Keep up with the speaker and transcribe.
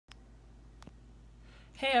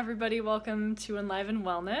Hey everybody, welcome to Enliven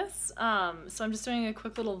Wellness. So I'm just doing a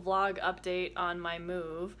quick little vlog update on my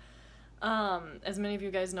move. As many of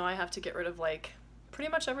you guys know, I have to get rid of like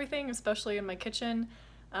pretty much everything, especially in my kitchen,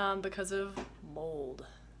 because of mold.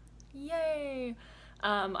 Yay!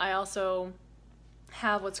 I also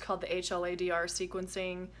have what's called the HLADR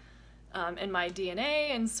sequencing in my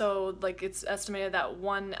DNA, and so like it's estimated that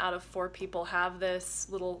 1 out of 4 people have this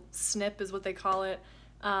little SNP is what they call it.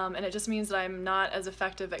 And it just means that I'm not as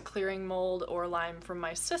effective at clearing mold or Lyme from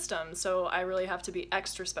my system, so I really have to be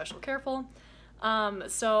extra special careful.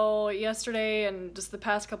 So yesterday and just the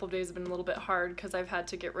past couple of days have been a little bit hard because I've had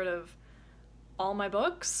to get rid of all my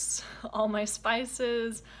books, all my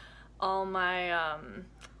spices, all my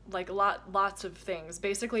lots of things.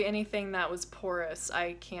 Basically anything that was porous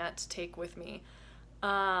I can't take with me,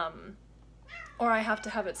 or I have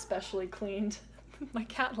to have it specially cleaned. My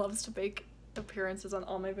cat loves to make appearances on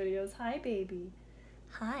all my videos. Hi, baby.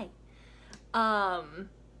 Hi.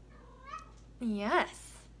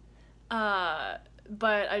 Yes. But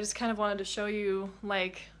I just kind of wanted to show you,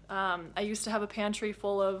 like, I used to have a pantry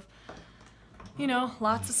full of, you know,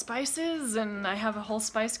 lots of spices, and I have a whole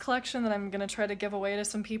spice collection that I'm gonna try to give away to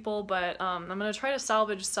some people, but I'm gonna try to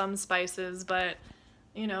salvage some spices, but,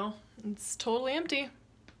 you know, it's totally empty.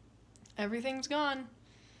 Everything's gone.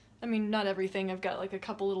 I mean, not everything. I've got like a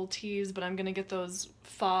couple little teas, but I'm gonna get those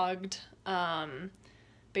fogged.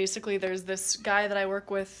 Basically, there's this guy that I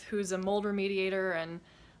work with who's a mold remediator,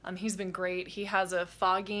 and he's been great. He has a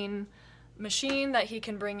fogging machine that he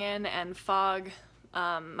can bring in and fog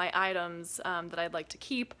my items that I'd like to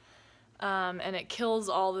keep, and it kills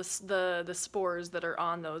all the spores that are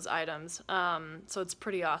on those items. So it's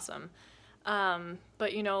pretty awesome.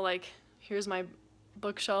 But you know, like, here's my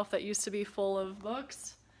bookshelf that used to be full of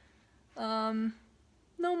books. No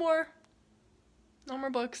more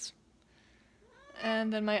books.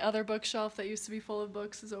 And then my other bookshelf that used to be full of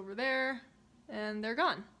books is over there, and they're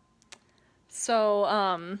gone.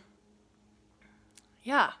 So,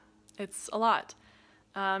 yeah, it's a lot.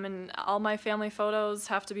 And all my family photos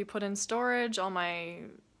have to be put in storage, all my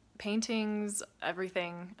paintings,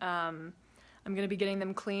 everything. I'm gonna be getting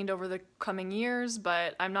them cleaned over the coming years,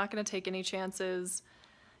 but I'm not gonna take any chances.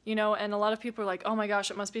 You know, and a lot of people are like, oh my gosh,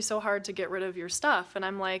 it must be so hard to get rid of your stuff. And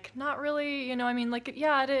I'm like, not really, you know, I mean, like,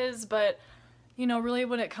 yeah, it is, but, you know, really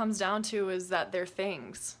what it comes down to is that they're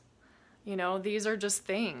things. You know, these are just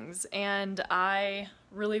things, and I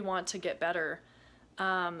really want to get better,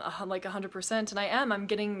 like 100%, and I'm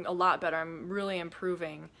getting a lot better. I'm really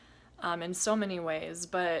improving in so many ways,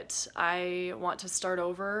 but I want to start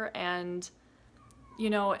over. And, you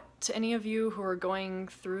know, to any of you who are going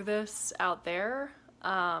through this out there,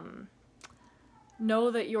 know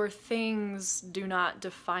that your things do not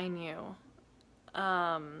define you.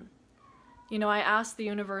 You know, I asked the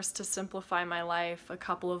universe to simplify my life a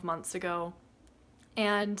couple of months ago,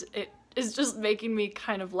 and it is just making me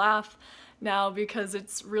kind of laugh now because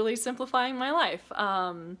it's really simplifying my life.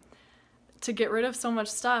 To get rid of so much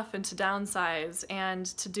stuff and to downsize and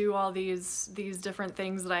to do all these different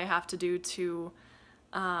things that I have to do to,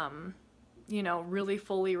 you know, really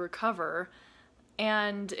fully recover.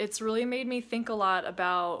 And it's really made me think a lot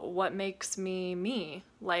about what makes me me.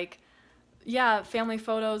 Like, yeah, family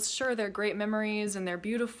photos, sure, they're great memories and they're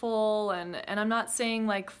beautiful, and I'm not saying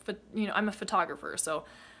like, you know, I'm a photographer, so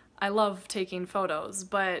I love taking photos,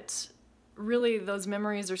 but really those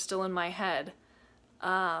memories are still in my head.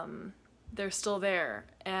 They're still there,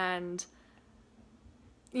 and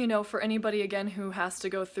you know, for anybody again who has to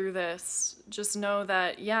go through this, just know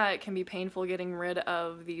that, yeah, it can be painful getting rid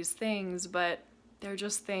of these things, but they're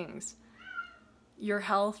just things. Your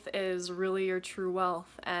health is really your true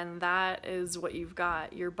wealth, and that is what you've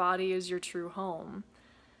got. Your body is your true home.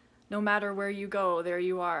 No matter where you go, there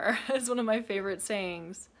you are. It's one of my favorite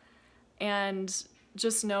sayings. And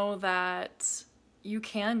just know that you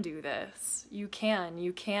can do this. You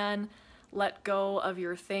can let go of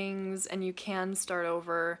your things, and you can start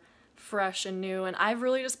over fresh and new. And I've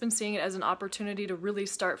really just been seeing it as an opportunity to really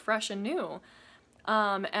start fresh and new.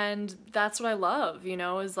 And that's what I love, you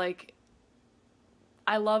know, is like,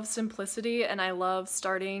 I love simplicity, and I love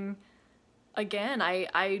starting again.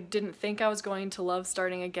 I didn't think I was going to love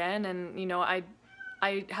starting again, and you know, I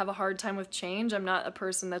have a hard time with change. I'm not a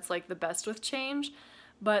person that's like the best with change,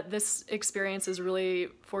 but this experience is really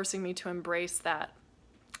forcing me to embrace that.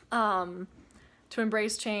 To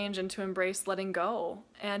embrace change and to embrace letting go.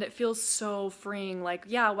 And it feels so freeing. Like,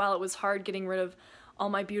 yeah, while it was hard getting rid of all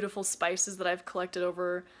my beautiful spices that I've collected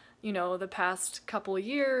over, you know, the past couple of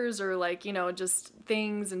years, or like, you know, just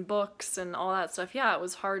things and books and all that stuff, yeah, it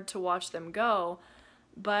was hard to watch them go,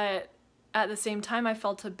 but at the same time, I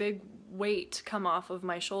felt a big weight come off of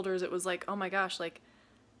my shoulders. It was like, oh my gosh, like,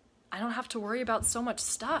 I don't have to worry about so much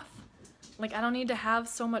stuff. Like, I don't need to have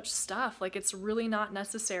so much stuff. Like, it's really not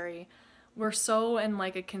necessary. We're so in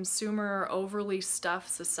like a consumer overly stuffed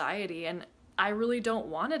society, and I really don't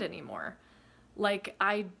want it anymore. Like,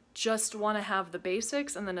 I just want to have the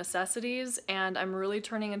basics and the necessities, and I'm really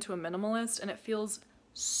turning into a minimalist, and it feels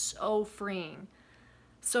so freeing.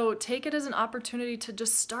 So take it as an opportunity to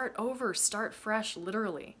just start over, start fresh,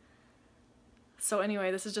 literally. So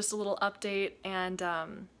anyway, this is just a little update, and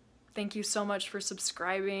thank you so much for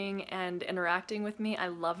subscribing and interacting with me. I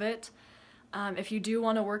love it. If you do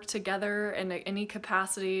want to work together in any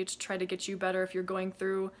capacity to try to get you better, if you're going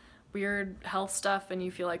through weird health stuff and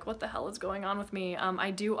you feel like, what the hell is going on with me?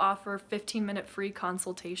 I do offer 15-minute free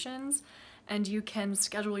consultations, and you can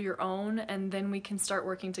schedule your own, and then we can start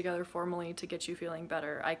working together formally to get you feeling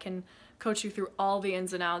better. I can coach you through all the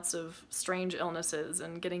ins and outs of strange illnesses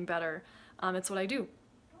and getting better. It's what I do.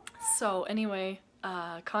 So anyway,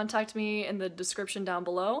 contact me in the description down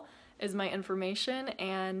below is my information,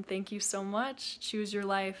 and thank you so much. Choose your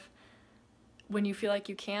life. When you feel like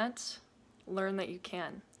you can't, learn that you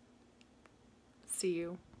can. See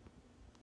you.